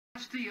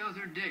Just the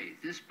other day,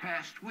 this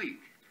past week,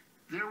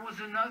 there was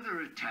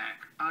another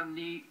attack on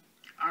the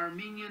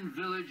Armenian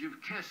village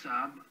of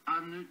Kesab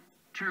on the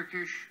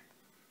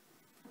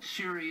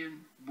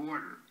Turkish-Syrian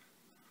border.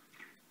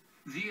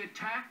 The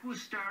attack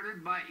was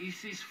started by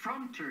ISIS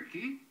from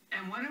Turkey,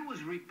 and when it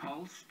was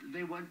repulsed,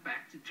 they went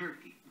back to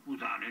Turkey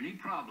without any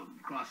problem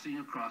crossing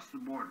across the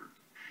border.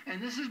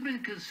 And this has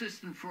been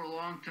consistent for a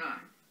long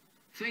time.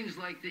 Things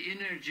like the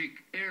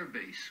Enerjik air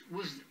base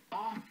was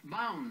off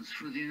bounds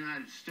for the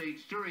United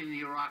States during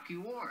the Iraqi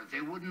war.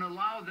 They wouldn't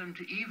allow them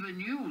to even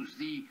use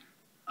the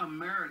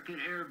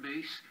American air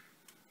base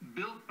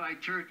built by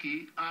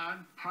Turkey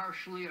on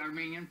partially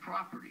Armenian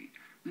property.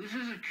 This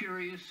is a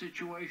curious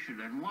situation,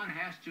 and one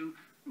has to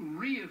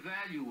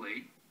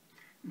reevaluate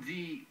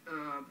the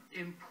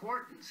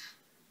importance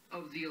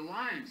of the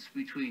alliance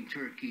between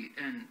Turkey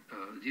and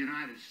the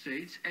United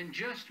States, and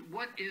just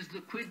what is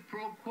the quid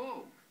pro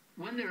quo.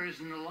 When there is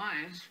an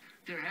alliance,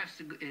 it has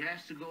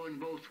to go in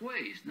both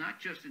ways, not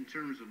just in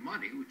terms of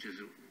money, which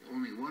is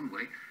only one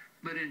way,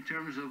 but in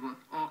terms of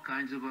all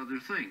kinds of other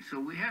things. So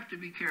we have to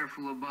be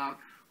careful about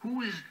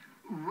who is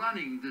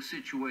running the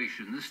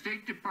situation. The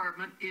State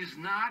Department is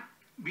not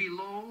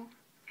below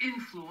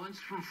influence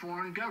from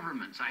foreign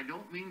governments. I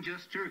don't mean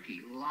just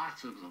Turkey,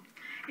 lots of them.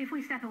 If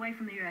we step away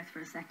from the US for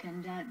a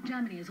second,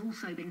 Germany has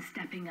also been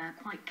stepping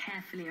quite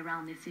carefully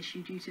around this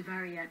issue due to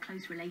very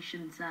close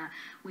relations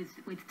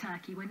with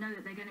Turkey. We know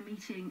that they're going to be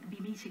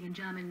meeting in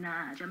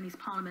Germany's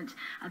parliament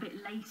a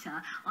bit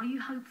later. Are you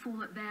hopeful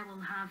that there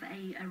will have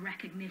a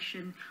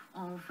recognition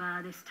of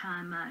this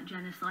term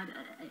genocide,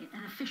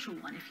 an official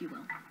one, if you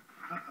will?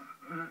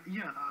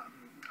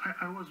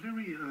 I was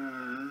very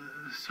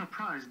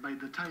surprised by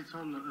the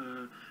title,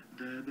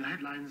 the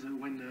headlines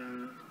when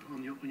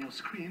on your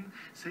screen,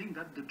 saying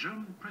that the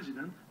German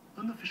president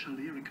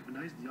unofficially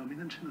recognized the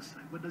Armenian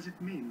genocide. What does it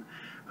mean?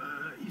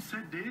 He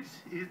said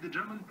this, is the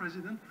German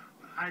president.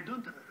 I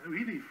don't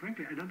really,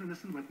 frankly, I don't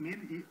understand what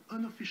means. He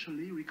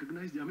unofficially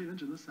recognized the Armenian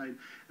genocide.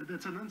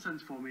 That's a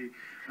nonsense for me.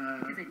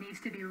 Because it needs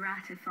to be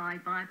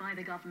ratified by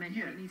the government.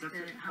 Yeah, it needs to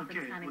have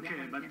the standing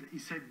okay, but he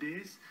said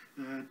this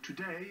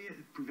today.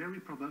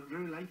 Very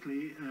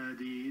likely,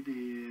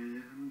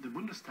 the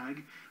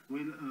Bundestag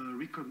will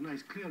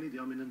recognize clearly the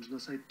Armenian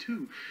genocide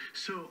too.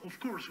 So of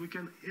course we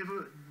can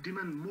ever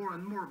demand more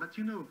and more, but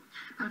you know.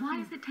 But why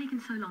has it taken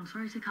so long?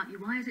 Sorry to cut you.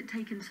 Why has it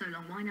taken so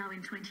long? Why now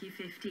in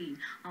 2015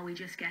 are we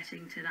just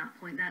getting to that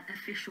point, that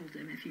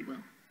officialdom, if you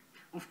will?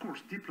 Of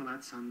course,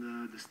 diplomats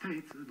and the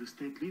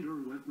state leader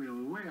were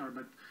aware,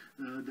 but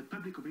the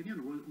public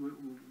opinion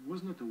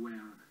was not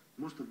aware.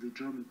 Most of the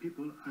German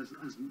people, as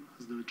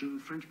the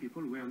French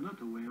people, were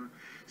not aware.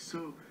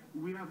 So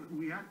we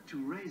had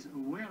to raise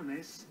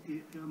awareness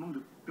among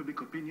the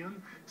public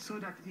opinion, so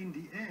that in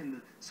the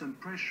end, some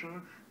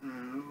pressure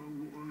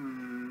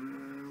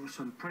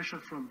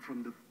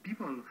from the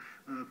people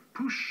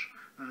push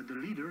the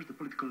leaders, the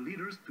political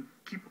leaders, to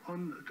keep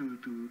on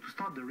to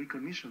start the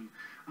recognition.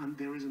 And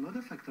there is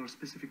another factor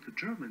specific to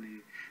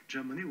Germany.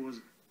 Germany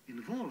was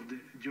involved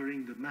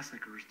during the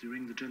massacres,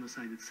 during the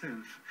genocide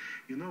itself.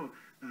 You know,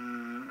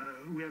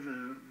 we have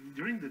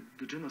during the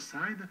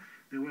genocide,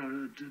 there were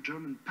a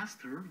German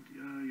pastor,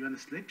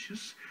 Johannes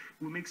Lepsius,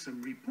 who makes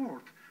some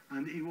report,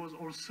 and he was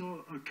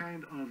also a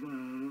kind of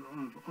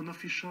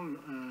unofficial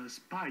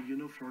spy, you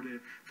know, for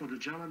the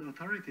German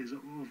authorities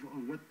of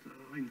what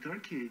in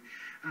Turkey.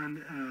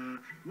 And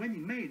when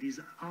he made his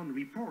own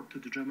report to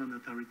the German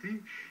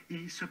authority,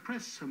 he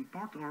suppressed some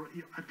part, or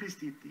at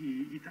least it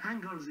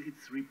angles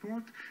its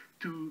report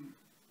to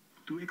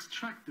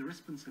extract the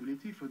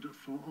responsibility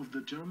of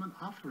the German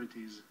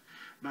authorities.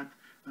 But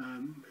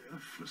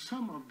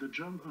some of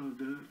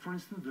for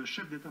instance, the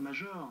chef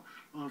d'état-major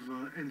of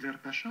Enver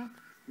Pasha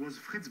was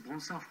Fritz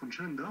Bronsart von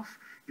Schellendorf.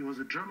 He was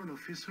a German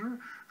officer,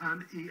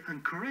 and he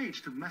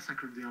encouraged to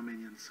massacre the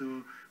Armenians.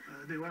 So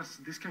there was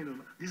this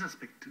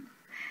aspect too.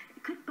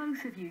 Could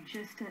both of you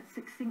just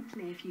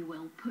succinctly, if you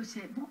will, put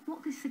it,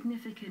 what the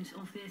significance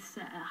of this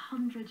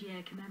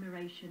 100-year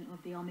commemoration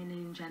of the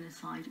Armenian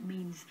genocide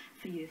means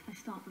for you? If I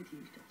start with you,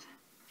 Doctor.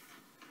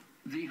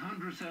 The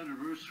 100th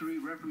anniversary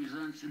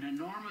represents an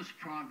enormous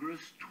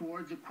progress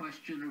toward the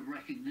question of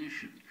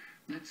recognition.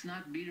 Let's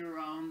not beat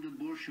around the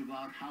bush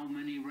about how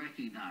many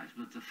recognize,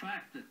 but the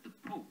fact that the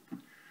Pope,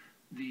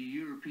 the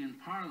European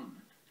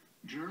Parliament,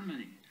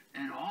 Germany,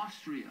 and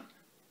Austria,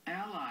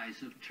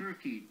 allies of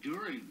Turkey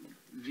during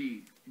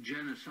the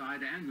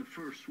genocide and the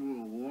First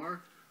World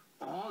War,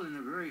 all in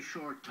a very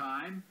short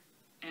time,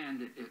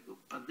 and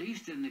at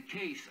least in the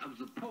case of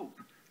the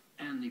Pope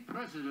and the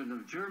President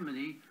of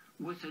Germany,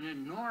 with an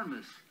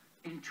enormous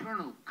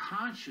internal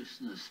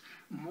consciousness,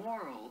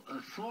 moral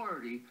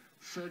authority,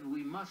 said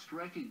we must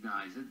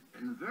recognize it.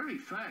 And the very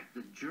fact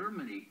that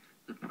Germany,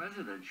 the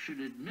President, should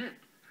admit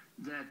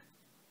that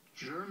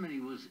Germany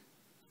was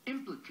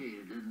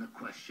implicated in the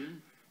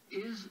question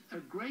is a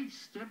great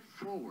step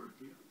forward.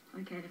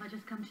 Okay, if I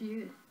just come to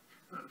you.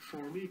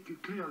 for me,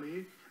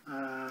 clearly,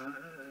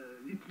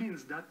 it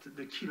means that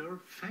the killer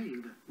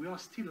failed. We are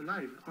still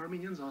alive.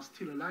 Armenians are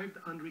still alive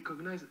and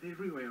recognized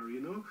everywhere,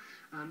 you know.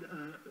 And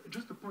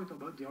just a point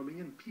about the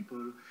Armenian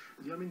people.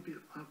 The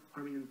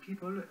Armenian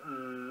people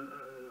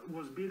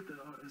was built,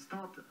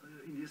 start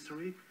in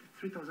history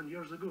 3,000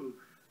 years ago.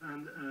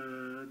 And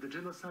the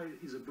genocide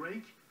is a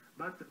break,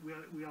 but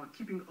we are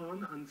keeping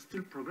on and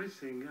still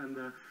progressing. And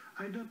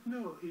I don't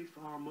know if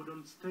our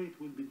modern state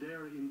will be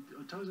there in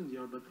 1,000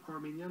 years, but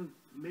Armenian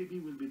maybe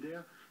will be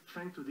there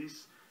thanks to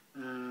this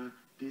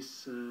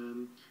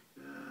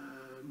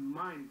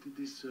mind,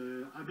 this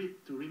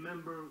habit to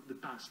remember the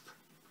past.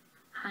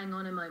 Hang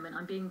on a moment.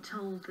 I'm being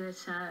told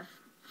that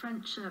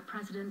French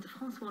President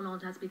François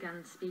Hollande has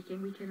begun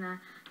speaking. We can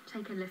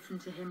take a listen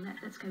to him.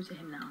 Let's go to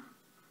him now.